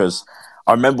 actually, because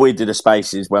I remember we did a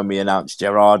Spaces when we announced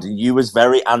Gerrard, and you was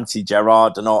very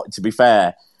anti-Gerrard, and to be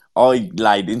fair, I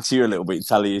laid into you a little bit,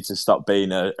 telling you to stop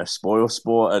being a spoil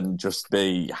sport and just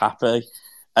be happy.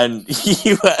 And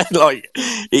you were like,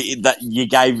 that you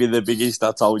gave me the biggest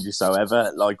I told you so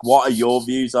ever. Like, what are your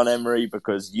views on Emery?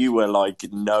 Because you were like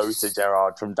no to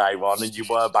Gerrard from day one, and you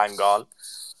were bang on.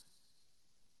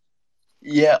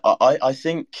 Yeah, I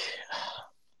think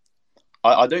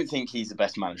I don't think he's the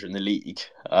best manager in the league.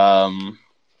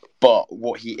 But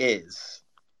what he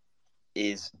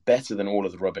is better than all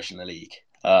of the rubbish in the league.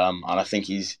 And I think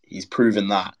he's proven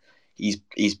that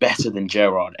he's better than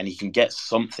Gerrard, and he can get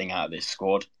something out of this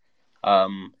squad.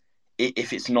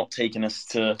 If it's not taking us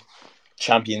to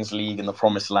Champions League and the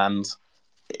Promised Land,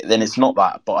 then it's not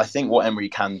that. But I think what Emery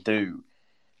can do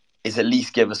is at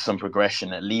least give us some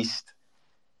progression, at least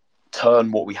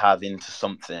turn what we have into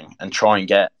something and try and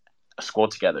get a squad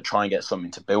together, try and get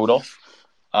something to build off.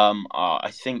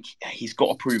 I think he's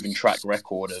got a proven track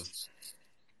record of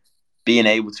being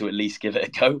able to at least give it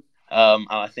a go. And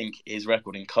I think his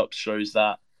record in cups shows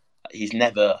that he's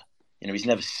never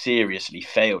seriously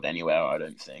failed anywhere, I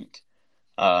don't think,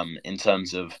 in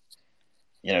terms of,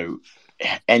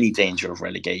 any danger of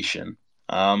relegation.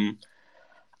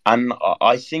 And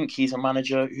I think he's a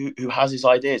manager who has his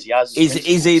ideas. He has.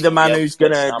 Is he the man who's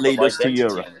going to lead us to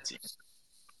Europe?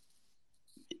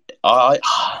 I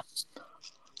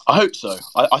hope so.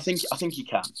 I think he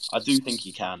can. I do think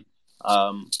he can.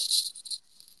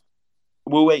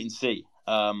 We'll wait and see.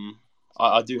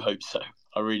 I do hope so.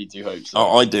 I really do hope so.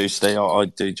 I do, Steve. I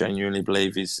do genuinely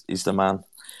believe he's the man.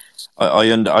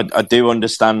 I do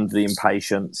understand the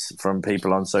impatience from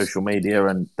people on social media,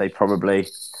 and they probably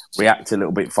react a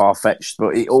little bit far-fetched,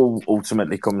 but it all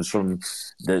ultimately comes from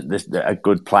a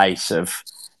good place of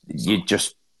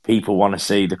people want to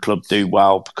see the club do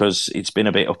well, because it's been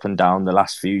a bit up and down the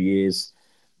last few years,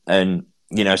 and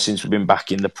since we've been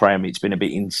back in the Prem, it's been a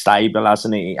bit unstable,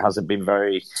 hasn't it? It hasn't been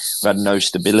we've had no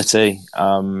stability.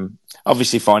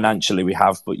 Obviously, financially we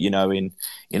have, but in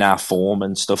our form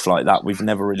and stuff like that, we've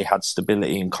never really had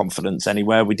stability and confidence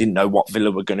anywhere. We didn't know what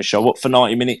Villa were going to show up for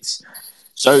 90 minutes.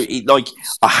 So,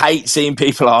 I hate seeing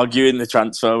people arguing the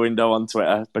transfer window on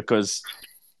Twitter, because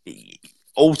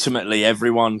ultimately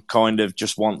everyone kind of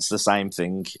just wants the same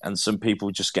thing, and some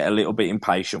people just get a little bit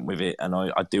impatient with it, and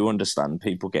I do understand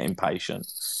people get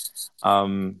impatient.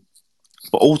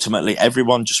 But ultimately,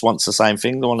 everyone just wants the same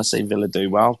thing. They want to see Villa do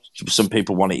well. Some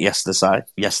people want it yesterday.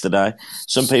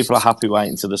 Some people are happy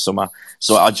waiting till the summer.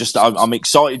 So I'm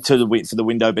excited for the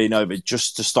window being over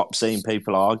just to stop seeing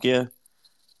people argue.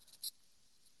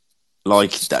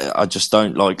 Like, I just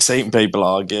don't like seeing people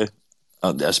argue,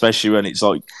 especially when it's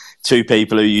like two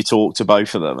people who you talk to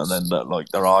both of them and then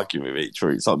they're arguing with each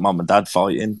other. It's like mum and dad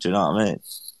fighting. Do you know what I mean?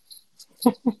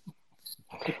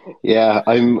 Yeah,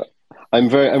 I'm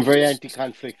very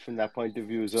anti-conflict from that point of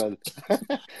view as well.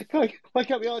 Why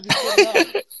can't we all just get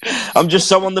along? I'm just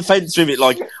so on the fence with it.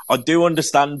 Like, I do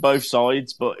understand both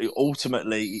sides, but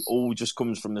ultimately it all just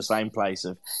comes from the same place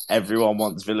of everyone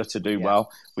wants Villa to do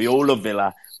well. We all love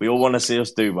Villa. We all want to see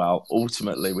us do well.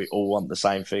 Ultimately, we all want the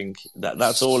same thing.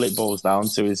 That's all it boils down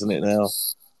to, isn't it? Now.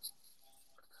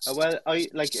 Well,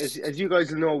 as you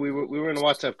guys know, we were in a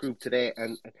WhatsApp group today,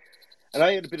 and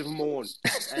I had a bit of a moan,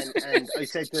 and I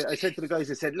said to the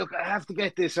guys, I said, look, I have to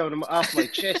get this off my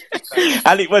chest. Because,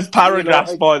 and it was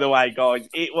paragraphs, by the way, guys.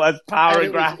 It was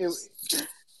paragraphs.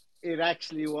 It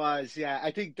actually was, yeah.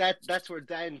 I think that's where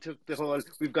Dan took the whole,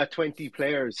 we've got 20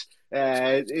 players,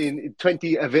 in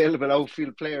 20 available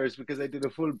outfield players, because I did a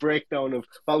full breakdown of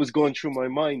what was going through my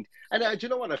mind. And do you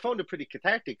know what? I found it pretty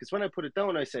cathartic, because when I put it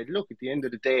down, I said, look, at the end of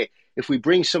the day, if we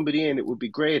bring somebody in, it would be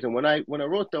great. And when I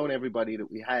wrote down everybody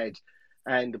that we had,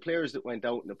 and the players that went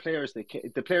out, and the players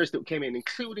that came in,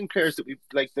 including players that we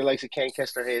like, the likes of Ken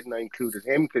Kessler-Hayden, I included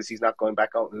him because he's not going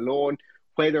back out on loan.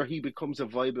 Whether he becomes a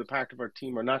viable part of our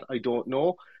team or not, I don't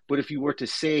know. But if you were to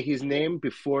say his name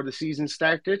before the season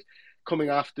started, coming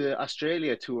off the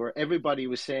Australia tour, everybody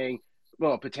was saying,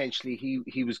 well, potentially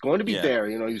he was going to be there.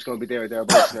 You know, he was going to be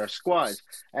thereabouts in our squad.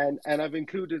 And I've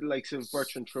included the likes of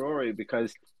Bertrand Traore,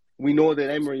 because we know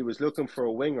that Emery was looking for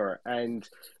a winger, and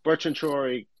Bertrand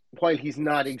Traore, while he's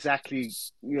not exactly,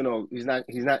 you know, he's not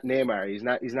Neymar, he's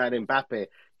not Mbappe,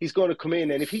 he's going to come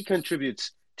in, and if he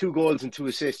contributes 2 goals and 2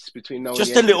 assists between now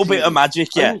just and the a little bit of magic,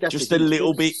 just a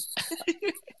little bit.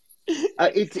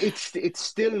 It's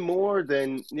still more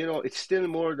than, you know, it's still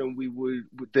more than we would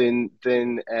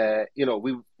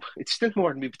it's still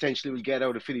more than we potentially will get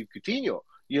out of Philippe Coutinho,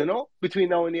 you know, between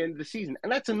now and the end of the season.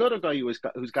 And that's another guy who's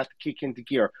got to kick into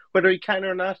gear. Whether he can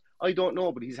or not, I don't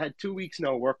know. But he's had 2 weeks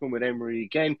now working with Emery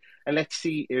again, and let's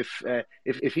see if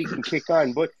he can kick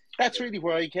on. But that's really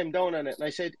where I came down on it. And I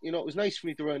said, you know, it was nice for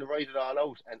me to write it all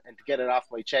out and to get it off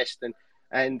my chest.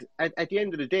 And at the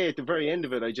end of the day, at the very end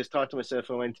of it, I just thought to myself,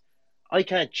 I went, I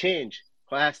can't change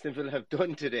what Aston Villa have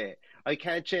done today. I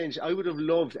can't change. I would have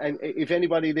loved, and if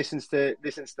anybody listens to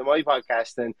my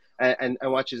podcast and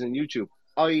watches on YouTube,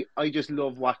 I just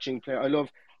love watching players. I love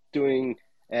doing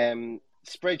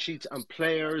spreadsheets on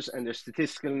players and their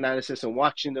statistical analysis and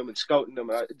watching them and scouting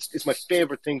them. It's my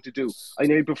favorite thing to do. I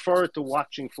prefer it to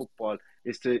watching football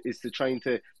is to trying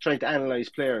to analyze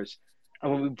players.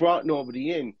 And when we brought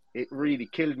nobody in, it really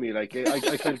killed me. Like I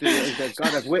felt like,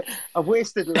 God, I've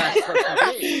wasted the last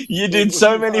 30 days. You did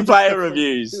so many player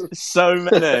reviews, so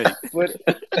many. But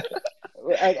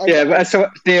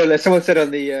Neil, someone said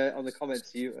on the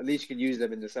comments, at least you can use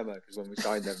them in the summer, because when we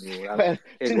signed them,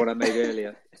 here's what I made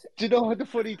earlier. Do you know what the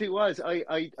funny thing was?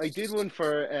 I did one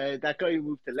for that guy who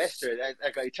moved to Leicester,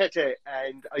 that guy Tete,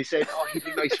 and I said, oh, he'd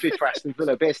be a nice fit for Aston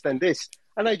Villa based on this.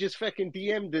 And I just fucking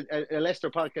DM'd a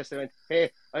Leicester podcast and went, hey,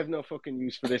 I have no fucking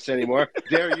use for this anymore.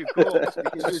 There you go. You can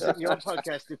use it in your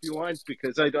podcast if you want,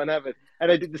 because I don't have it. And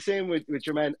I did the same with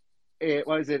your man,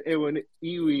 what is it, Ewan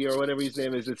Iwi or whatever his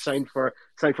name is, that signed for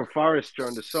Forest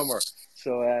during the summer.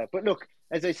 So, but look,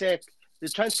 as I said, the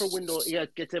transfer window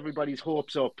gets everybody's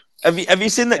hopes up. Have you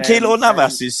seen that Keylor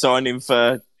Navas is signing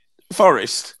for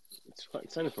Forest? It's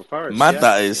signing for Forest. Mad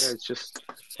that is. Yeah, it's just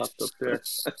popped up there.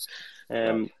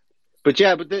 But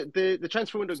the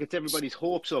transfer window gets everybody's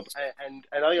hopes up, and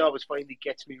I always find it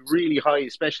gets me really high,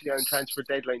 especially on transfer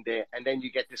deadline day, and then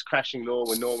you get this crashing low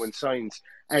when no one signs.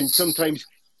 And sometimes,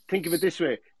 think of it this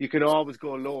way, you can always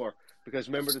go lower, because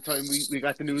remember the time we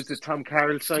got the news that Tom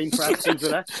Carroll signed for Aston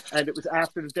Villa, and it was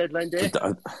after the deadline day?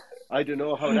 I don't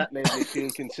know how that made me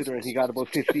feel, considering he got about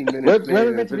 15 minutes. We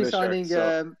were meant to be signing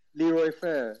Leroy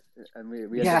Fair, and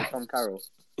we had Tom Carroll.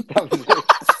 That was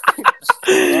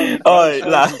it.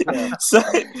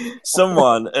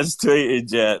 Someone has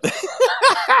tweeted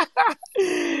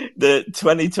the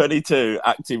 2022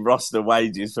 active roster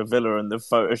wages for Villa, and the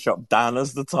Photoshop Dan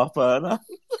as the top earner.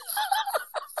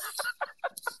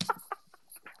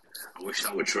 I wish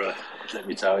that were true, let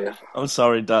me tell you. I'm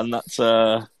sorry, Dan.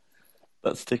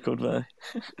 That's tickled me.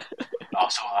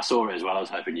 I saw it as well. I was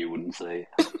hoping you wouldn't see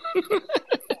it.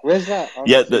 Where's that?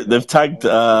 Yeah, they've tagged.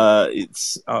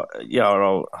 It's nah.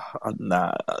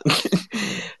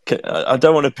 I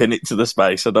don't want to pin it to the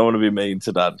space. I don't want to be mean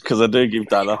to Dan because I do give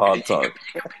Dan a hard time.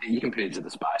 You can pin it to the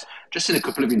space. Just seen a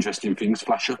couple of interesting things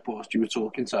flash up whilst you were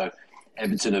talking. So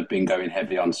Everton have been going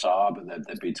heavy on Saar, but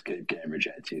they've been getting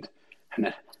rejected.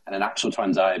 And then Axel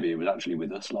Twanzebe was actually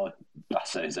with us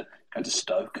last season, going to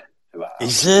Stoke. Who are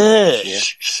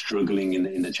struggling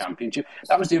in the Championship.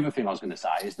 That was the other thing I was going to say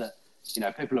is that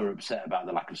people are upset about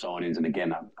the lack of signings, and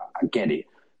again, I get it.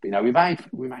 But we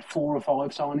made 4 or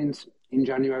 5 signings in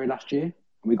January last year, and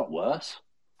we got worse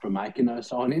from making those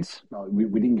signings. Like, we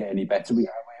didn't get any better.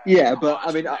 But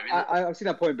I mean, I've seen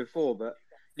that point before, but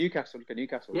Newcastle, look at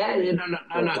Newcastle. Yeah, no,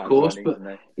 of course, but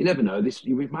you never know.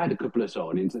 We've made a couple of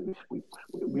signings that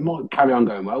we might carry on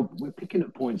going well. We're picking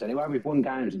up points anyway. We've won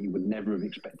games that you would never have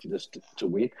expected us to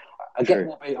win. I get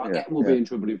we'll be in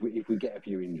trouble if we get a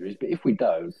few injuries, but if we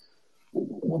don't,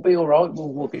 we'll be all right.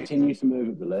 We'll continue to move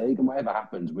up the league, and whatever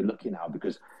happens, we're lucky now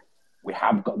because we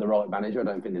have got the right manager. I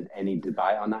don't think there's any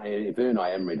debate on that. If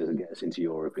Unai Emery doesn't get us into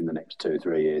Europe in the next 2 or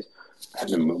 3 years,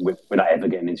 we're not ever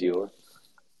getting into Europe.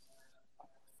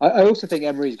 I also think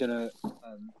Emery's going to...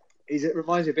 it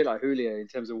reminds me a bit like Julio in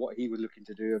terms of what he was looking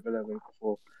to do at Villa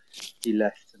before he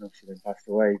left and obviously then passed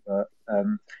away. But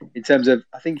in terms of...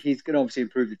 I think he's going to obviously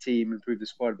improve the team, improve the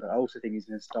squad, but I also think he's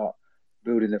going to start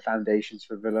building the foundations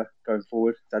for Villa going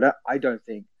forward. So I don't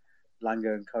think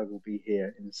Langer and co will be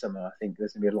here in the summer. I think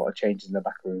there's going to be a lot of changes in the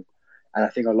back room. And I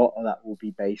think a lot of that will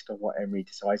be based on what Emery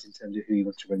decides in terms of who he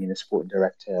wants to bring in as sporting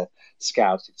director,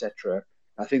 scouts, etc.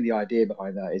 I think the idea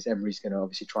behind that is Emery's going to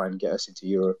obviously try and get us into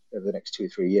Europe over the next 2 or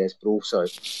 3 years, but also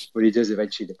when he does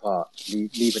eventually depart,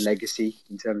 leave a legacy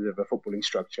in terms of a footballing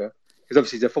structure. Because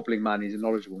obviously he's a footballing man, he's a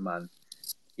knowledgeable man.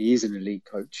 He is an elite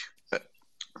coach.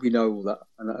 We know all that,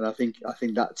 and I think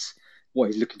that's what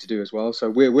he's looking to do as well. So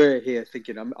we're here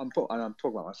thinking. I'm talking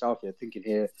about myself here, thinking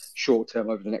here short term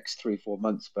over the next 3-4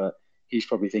 months, but he's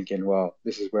probably thinking, well,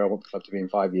 this is where I want the club to be in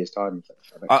 5 years' time.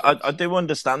 I do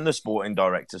understand the sporting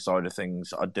director side of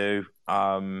things. I do.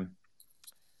 I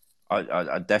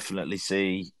definitely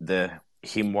see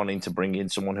him wanting to bring in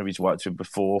someone who he's worked with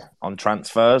before on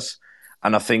transfers,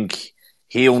 and I think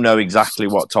he'll know exactly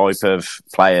what type of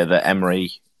player that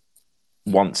Emery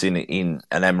wants in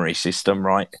an Emery system,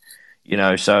 right?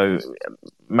 So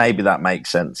maybe that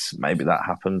makes sense. Maybe that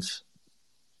happens.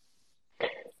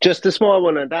 Just a small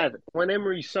one on that. When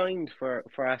Emery signed for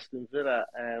Aston Villa,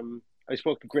 I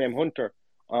spoke to Graham Hunter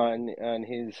on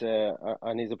his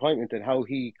appointment and how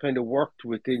he kind of worked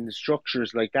within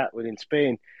structures like that within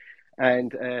Spain,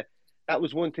 and that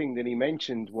was one thing that he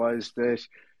mentioned was that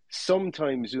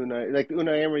sometimes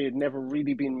Unai Emery had never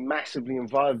really been massively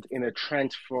involved in a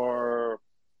transfer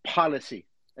policy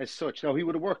as such. Now he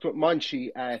would have worked with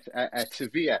Monchi at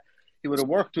Sevilla. He would have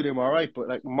worked with him all right, but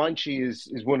like Monchi is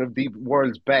one of the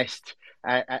world's best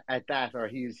at that, or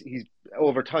he's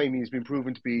over time he's been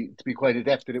proven to be quite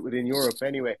adept at it within Europe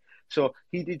anyway. So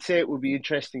he did say it would be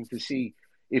interesting to see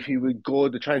if he would go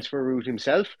the transfer route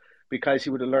himself, because he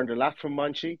would have learned a lot from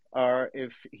Monchi, or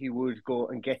if he would go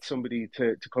and get somebody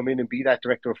to come in and be that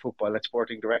director of football, that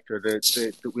sporting director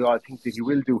that we all think that he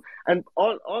will do. And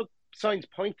all signs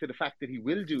point to the fact that he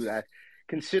will do that,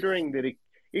 considering that it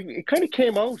kind of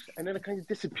came out and then it kind of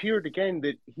disappeared again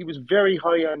that he was very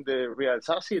high on the Real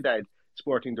Sociedad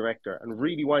sporting director and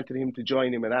really wanted him to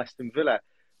join him at Aston Villa,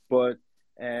 but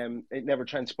it never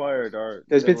transpired. Or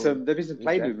there's been some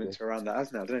play movements around that,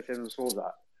 hasn't there? I don't know if anyone saw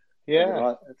that. Yeah,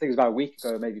 I think it was about a week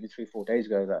ago, maybe 3-4 days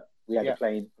ago, that we had a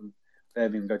plane from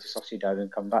Birmingham go to Sociedad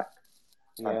and come back.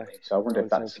 Yeah. So I wonder if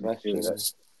that's something to do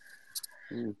with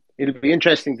it. It'll be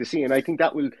interesting to see, and I think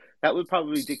that will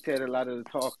probably dictate a lot of the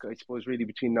talk, I suppose, really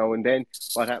between now and then.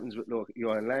 What happens with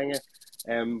Johan Lange?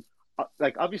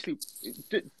 Obviously,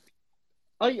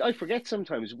 I forget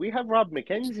sometimes we have Rob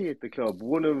McKenzie at the club,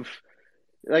 one of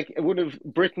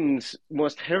Britain's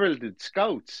most heralded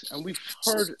scouts, and we've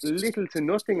heard little to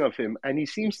nothing of him, and he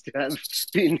seems to have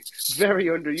been very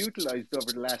underutilised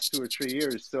over the last 2 or 3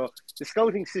 years. So the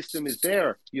scouting system is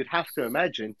there, you'd have to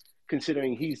imagine,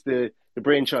 considering he's the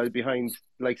brainchild behind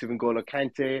the likes of N'Golo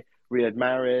Kante, Riyad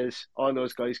Mahrez, all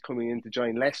those guys coming in to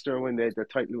join Leicester when they had their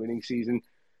title-winning season.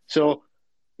 So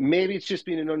maybe it's just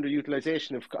been an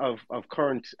underutilisation of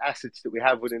current assets that we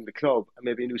have within the club, and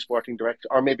maybe a new sporting director,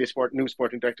 or maybe new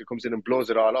sporting director comes in and blows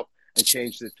it all up and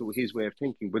changes it to his way of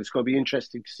thinking. But it's going to be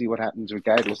interesting to see what happens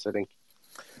regardless, I think.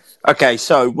 Okay,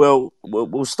 so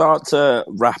we'll start to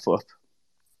wrap up,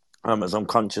 as I'm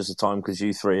conscious of time because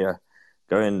you three are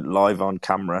going live on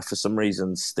camera. For some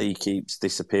reason, Steve keeps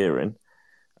disappearing.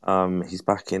 He's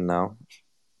back in now.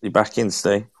 You back in,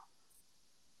 Steve?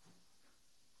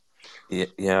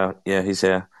 Yeah, he's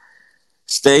here.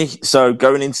 Steve, so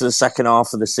going into the second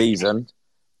half of the season,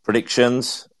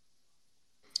 predictions?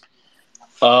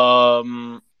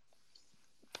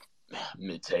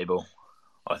 Mid-table,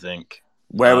 I think.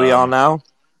 Where we are now?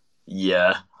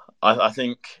 Yeah, I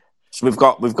think. So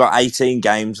we've got 18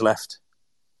 games left.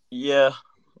 Yeah,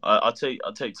 I'd take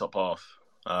top half.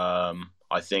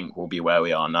 I think we'll be where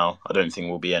we are now. I don't think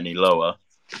we'll be any lower.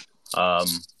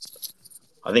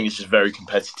 I think it's just very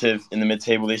competitive in the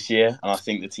mid-table this year, and I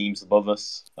think the teams above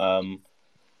us are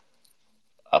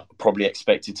probably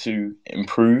expected to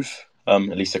improve, at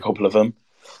least a couple of them.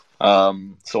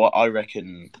 So I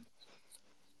reckon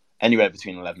anywhere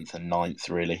between 11th and 9th,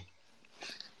 really.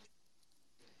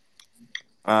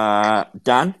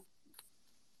 Dan?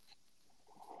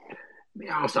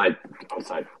 Yeah, I'll say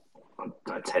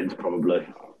 10th probably.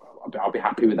 I'll be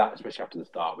happy with that, especially after the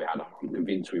start we had. I'm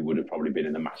convinced we would have probably been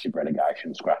in a massive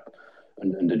relegation scrap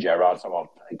under Gerrard. So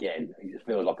again, it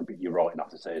feels like a bit you're writing off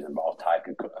the season, but I'll take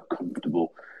a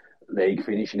comfortable league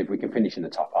finish. And if we can finish in the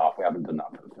top half, we haven't done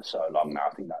that for so long now.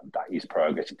 I think that is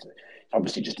progress. It's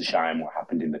obviously just a shame what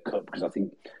happened in the cup, because I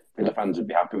think Villa fans would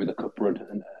be happy with the cup run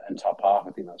and top half.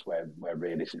 I think that's where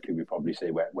realistically we probably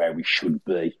see where we should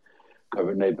be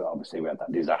currently. But obviously we had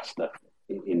that disaster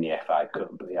in the FA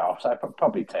Cup. But yeah, I'll say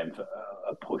probably 10th,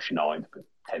 a push 9th, but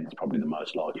 10th is probably the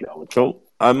most likely, I would say. Cool.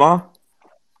 Omar?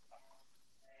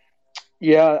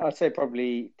 Yeah, I'd say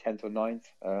probably 10th or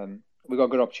 9th. We've got a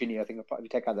good opportunity. I think if we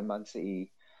take out the Man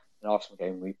City and Arsenal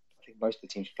game, I think most of the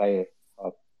teams play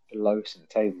are below us in the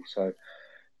table. So I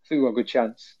think we've got a good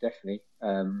chance, definitely.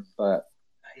 But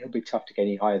it'll be tough to get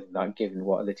any higher than that, given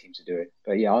what other teams are doing.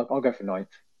 But yeah, I'll go for 9th.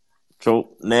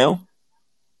 Cool. Neil?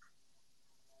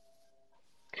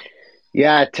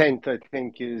 Yeah, 10th, I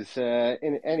think, is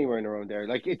anywhere in around there.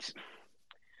 Like, it's,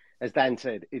 as Dan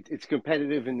said, it's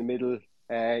competitive in the middle.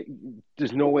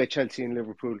 There's no way Chelsea and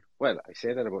Liverpool, well, I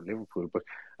say that about Liverpool, but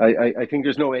I think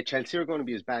there's no way Chelsea are going to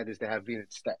be as bad as they have been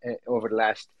over the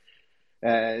last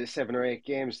 7 or 8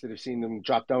 games that have seen them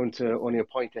drop down to only a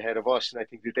point ahead of us. And I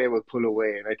think that they will pull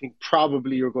away. And I think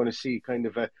probably you're going to see kind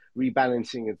of a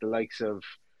rebalancing at the likes of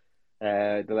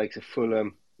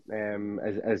Fulham,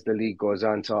 as the league goes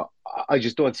on. So I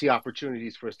just don't see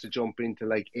opportunities for us to jump into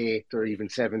like 8th or even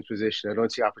 7th position. I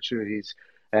don't see opportunities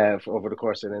over the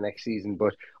course of the next season,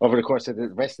 but over the course of the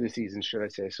rest of the season, should I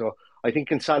say. So I think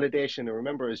consolidation, and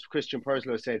remember, as Christian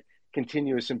Perslow said,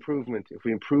 continuous improvement. If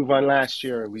we improve on last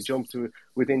year and we jump to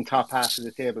within top half of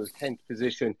the table, 10th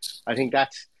position, I think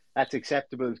that's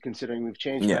acceptable, considering we've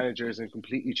changed managers and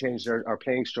completely changed our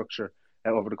playing structure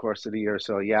over the course of the year.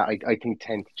 So yeah, I think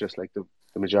 10th, just like the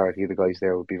majority of the guys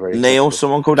there, would be very Neil,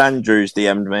 someone called Andrews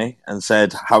DM'd me and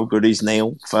said, how good is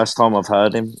Neil? First time I've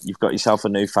heard him. You've got yourself a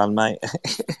new fan, mate.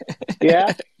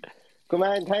 Yeah. Come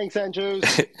on, thanks, Andrews.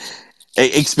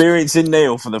 Experiencing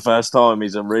Neil for the first time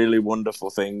is a really wonderful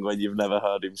thing when you've never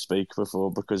heard him speak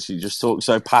before, because he just talks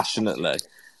so passionately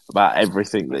about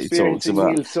everything that he talks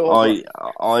about.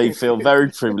 I feel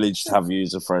very privileged to have you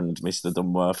as a friend, Mr.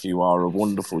 Dunworth. You are a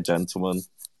wonderful gentleman.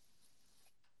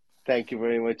 Thank you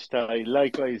very much, Ty.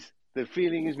 Likewise, the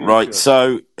feeling is mutual. Right,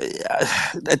 so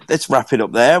let's wrap it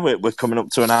up there. We're coming up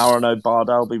to an hour. I know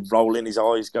Bardell will be rolling his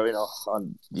eyes, going,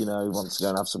 he wants to go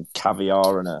and have some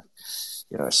caviar and a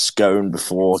scone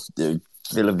before the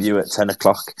Villa View at 10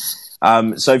 o'clock.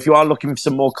 So if you are looking for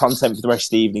some more content for the rest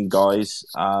of the evening, guys,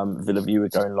 Villa View are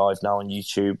going live now on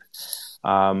YouTube,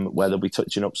 where they'll be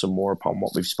touching up some more upon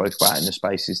what we've spoke about in the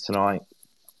spaces tonight.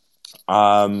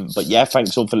 But yeah,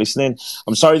 thanks all for listening.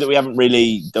 I'm sorry that we haven't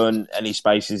really done any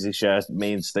spaces this year.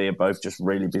 Me and Steve are both just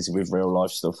really busy with real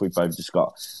life stuff. We've both just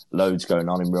got loads going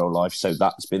on in real life. So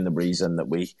that's been the reason that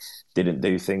we didn't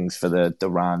do things for the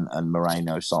Duran and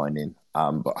Moreno signing.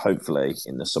 But hopefully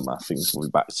in the summer, things will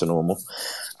be back to normal.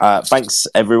 Thanks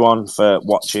everyone for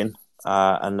watching,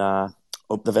 and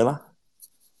up the Villa.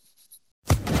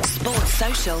 Sports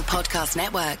Social Podcast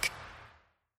Network.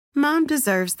 Mom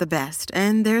deserves the best,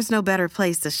 and there's no better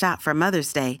place to shop for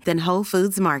Mother's Day than Whole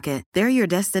Foods Market. They're your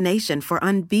destination for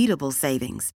unbeatable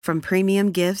savings, from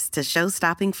premium gifts to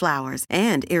show-stopping flowers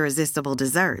and irresistible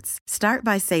desserts. Start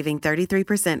by saving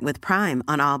 33% with Prime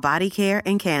on all body care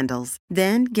and candles.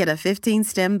 Then get a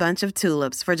 15-stem bunch of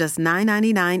tulips for just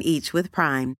 $9.99 each with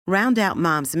Prime. Round out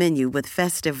Mom's menu with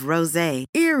festive rosé,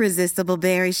 irresistible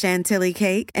berry chantilly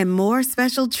cake, and more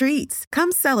special treats.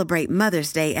 Come celebrate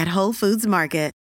Mother's Day at Whole Foods Market.